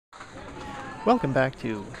Welcome back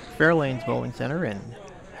to Fairlanes Bowling Center in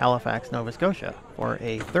Halifax, Nova Scotia for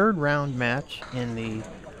a third round match in the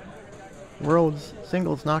World's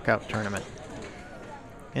Singles Knockout Tournament.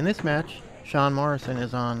 In this match, Shawn Morrison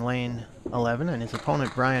is on lane 11 and his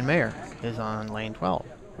opponent Brian Mayer is on lane 12.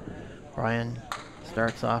 Brian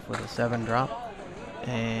starts off with a 7 drop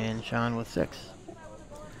and Shawn with 6.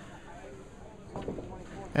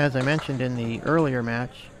 As I mentioned in the earlier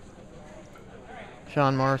match,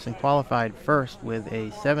 Shawn Morrison qualified first with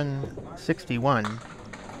a 761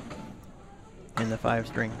 in the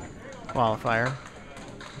 5-string qualifier.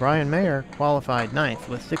 Brian Mayer qualified 9th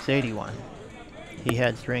with 681. He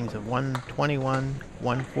had strings of 121,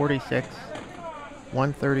 146,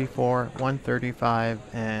 134, 135,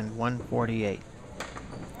 and 148.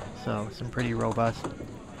 So some pretty robust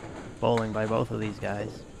bowling by both of these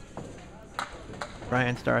guys.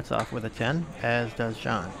 Brian starts off with a 10, as does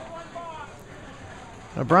Shawn.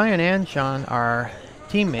 Now, Brian and Shawn are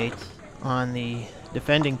teammates on the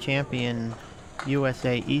defending champion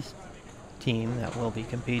USA East team that will be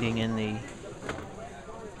competing in the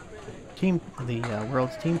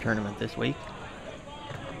World's Team Tournament this week.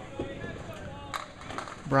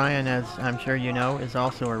 Brian, as I'm sure you know, is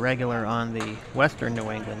also a regular on the Western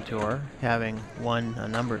New England Tour, having won a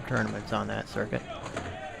number of tournaments on that circuit.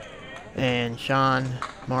 And Shawn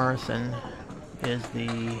Morrison is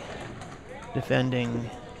the defending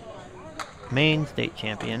Maine state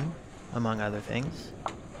champion, among other things.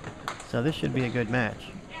 So this should be a good match.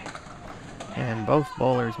 And both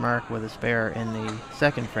bowlers mark with a spare in the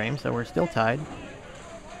second frame, so we're still tied.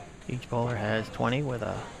 Each bowler has 20 with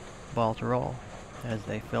a ball to roll as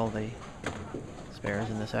they fill the spares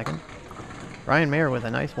in the second. Brian Mayer with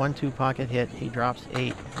a nice 1-2 pocket hit. He drops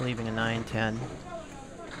 8, leaving a 9-10.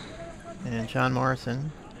 And Shawn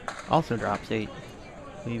Morrison also drops 8,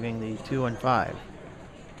 leaving the 2 and 5.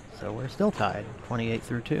 So we're still tied, 28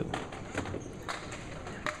 through 2.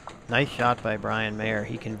 Nice shot by Brian Mayer.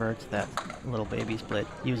 He converts that little baby split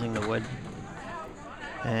using the wood.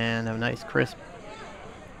 And a nice crisp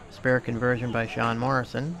spare conversion by Shawn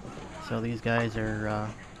Morrison. So these guys are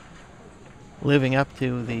living up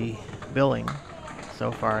to the billing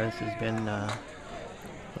so far. This has been,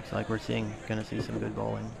 looks like we're gonna see some good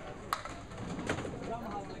bowling.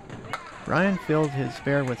 Brian filled his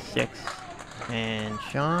spare with 6, and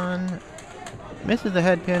Shawn misses the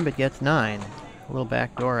head pin but gets 9. A little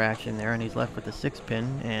backdoor action there, and he's left with the 6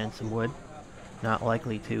 pin and some wood. Not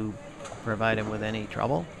likely to provide him with any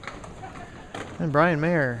trouble. And Brian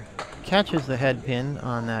Mayer catches the head pin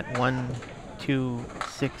on that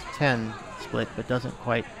 1-2-6-10 split, but doesn't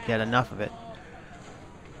quite get enough of it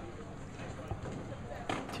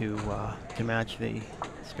to match the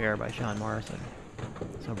spare by Shawn Morrison.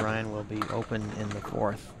 So Brian will be open in the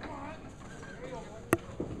 4th.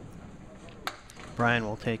 Brian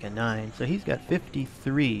will take a 9, so he's got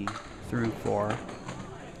 53 through 4.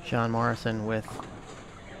 Shawn Morrison with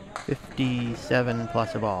 57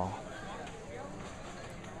 plus a ball.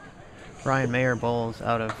 Brian Mayer bowls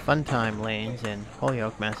out of Funtime Lanes in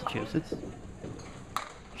Holyoke, Massachusetts.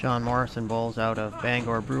 Shawn Morrison bowls out of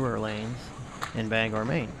Bangor Brewer Lanes in Bangor,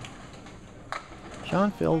 Maine.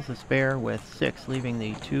 Shawn fills the spare with 6, leaving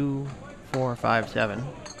the 2, 4, 5, 7.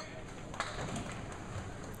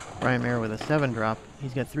 Brian Mayer with a 7 drop.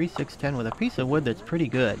 He's got 3, 6, 10 with a piece of wood that's pretty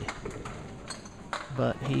good.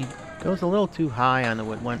 But he goes a little too high on the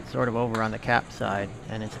wood, went sort of over on the cap side,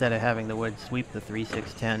 and instead of having the wood sweep the 3,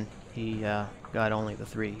 6, 10, he got only the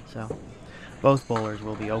 3. So both bowlers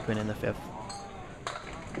will be open in the 5th.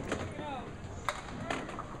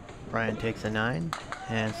 Brian takes a 9,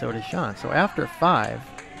 and so does Shawn. So after 5,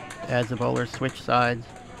 as the bowlers switch sides,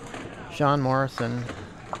 Shawn Morrison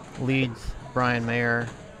leads Brian Mayer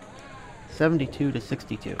 72 to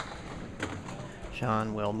 62.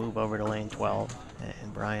 Shawn will move over to lane 12,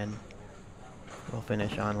 and Brian will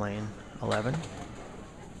finish on lane 11.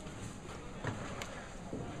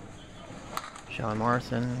 Shawn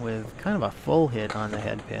Morrison with kind of a full hit on the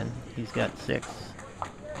head pin. He's got 6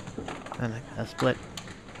 and a split.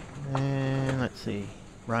 And let's see,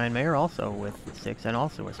 Brian Mayer also with 6 and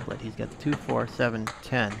also a split. He's got 2, 4, 7,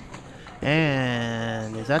 10.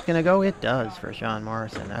 And is that going to go? It does for Shawn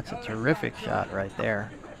Morrison. That's a terrific shot right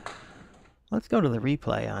there. Let's go to the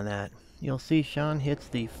replay on that. You'll see Shawn hits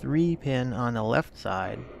the 3 pin on the left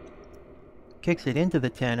side, kicks it into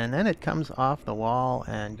the 10, and then it comes off the wall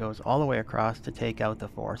and goes all the way across to take out the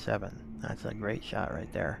 4-7. That's a great shot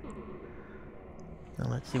right there. Now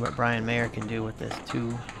let's see what Brian Mayer can do with this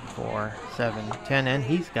 2, 4, 7, 10, and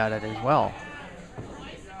he's got it as well.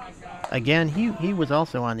 Again, he was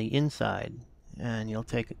also on the inside, and you'll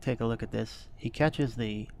take a look at this. He catches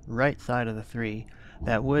the right side of the 3.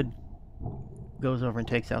 That wood goes over and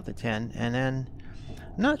takes out the 10, and then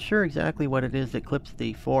I'm not sure exactly what it is that clips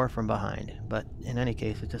the 4 from behind, but in any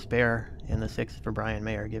case, it's a spare in the 6 for Brian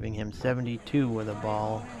Mayer, giving him 72 with a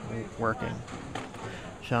ball working.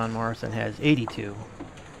 Shawn Morrison has 82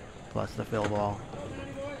 plus the fill ball.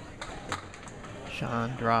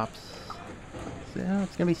 Shawn drops, so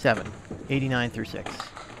it's going to be 7, 89 through 6.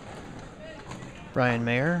 Brian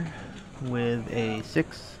Mayer with a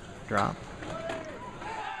 6 drop.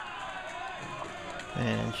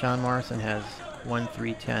 And Shawn Morrison has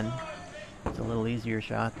 1-3-10. It's a little easier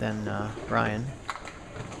shot than Brian.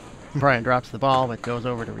 Brian drops the ball, but goes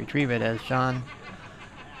over to retrieve it as Shawn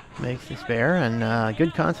makes the spare. And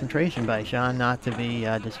good concentration by Shawn not to be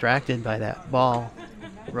distracted by that ball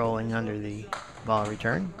rolling under the ball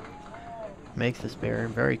return. Makes the spare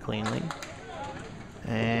very cleanly.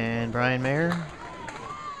 And Brian Mayer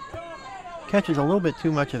catches a little bit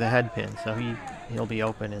too much of the head pin, so he'll be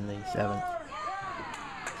open in the 7th.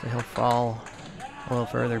 So he'll fall a little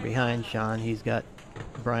further behind Shawn.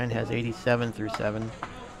 Brian has 87 through 7.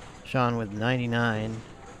 Shawn with 99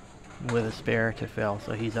 with a spare to fill,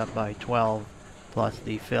 so he's up by 12 plus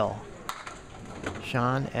the fill.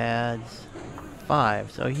 Shawn adds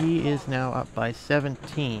 5, so he is now up by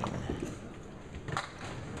 17.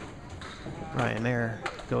 Brian Mayer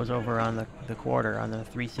goes over on the quarter on the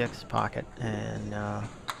 3-6 pocket, and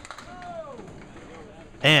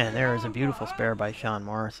there is a beautiful spare by Shawn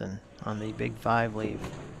Morrison on the big 5 leave.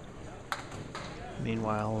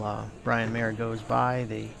 Meanwhile, Brian Mayer goes by.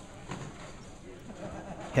 The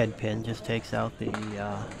head pin just takes out the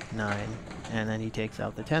 9, and then he takes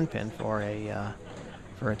out the 10 pin for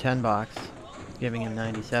a 10 box, giving him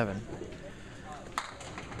 97.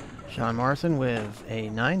 Shawn Morrison with a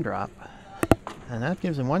 9 drop, and that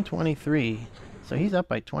gives him 123, so he's up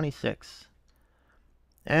by 26.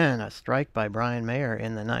 And a strike by Brian Mayer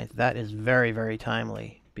in the 9th. That is very, very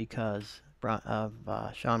timely because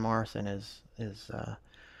Shawn Morrison has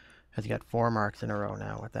got 4 marks in a row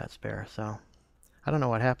now with that spare. So I don't know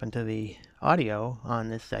what happened to the audio on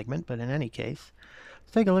this segment, but in any case,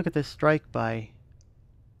 let's take a look at this strike by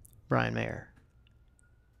Brian Mayer.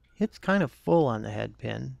 It's kind of full on the head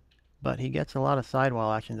pin, but he gets a lot of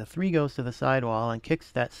sidewall action. The 3 goes to the sidewall and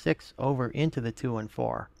kicks that 6 over into the 2 and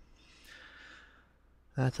 4.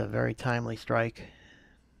 That's a very timely strike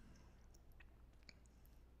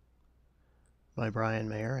by Brian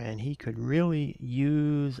Mayer, and he could really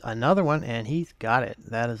use another one, and he's got it.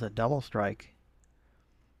 That is a double strike.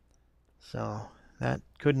 So that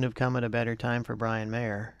couldn't have come at a better time for Brian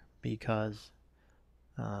Mayer because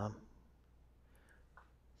of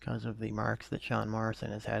the marks that Shawn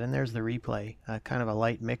Morrison has had. And there's the replay, kind of a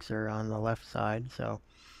light mixer on the left side, so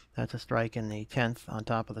that's a strike in the 10th on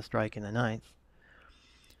top of the strike in the 9th.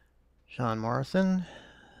 Shawn Morrison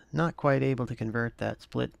not quite able to convert that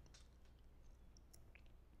split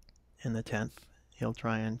in the 10th. He'll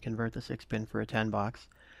try and convert the 6 pin for a 10 box,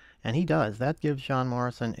 and he does. That gives Shawn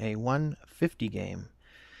Morrison a 150 game.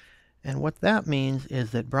 And what that means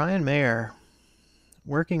is that Brian Mayer,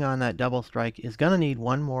 working on that double strike, is going to need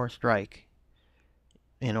one more strike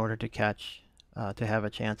in order to catch, to have a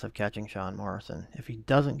chance of catching Shawn Morrison. If he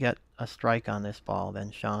doesn't get a strike on this ball, then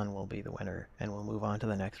Shawn will be the winner, and we'll move on to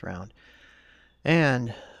the next round.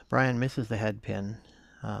 And Brian misses the head pin,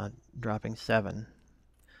 dropping 7.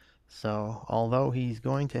 So although he's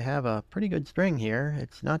going to have a pretty good string here,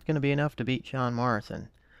 it's not going to be enough to beat Shawn Morrison.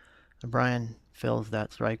 Brian fills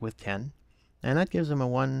that strike with 10, and that gives him a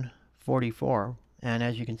 144. And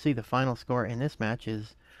as you can see, the final score in this match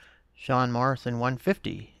is Shawn Morrison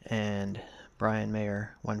 150 and Brian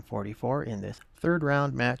Mayer 144 in this 3rd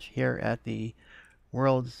round match here at the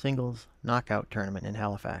World Singles Knockout Tournament in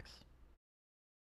Halifax.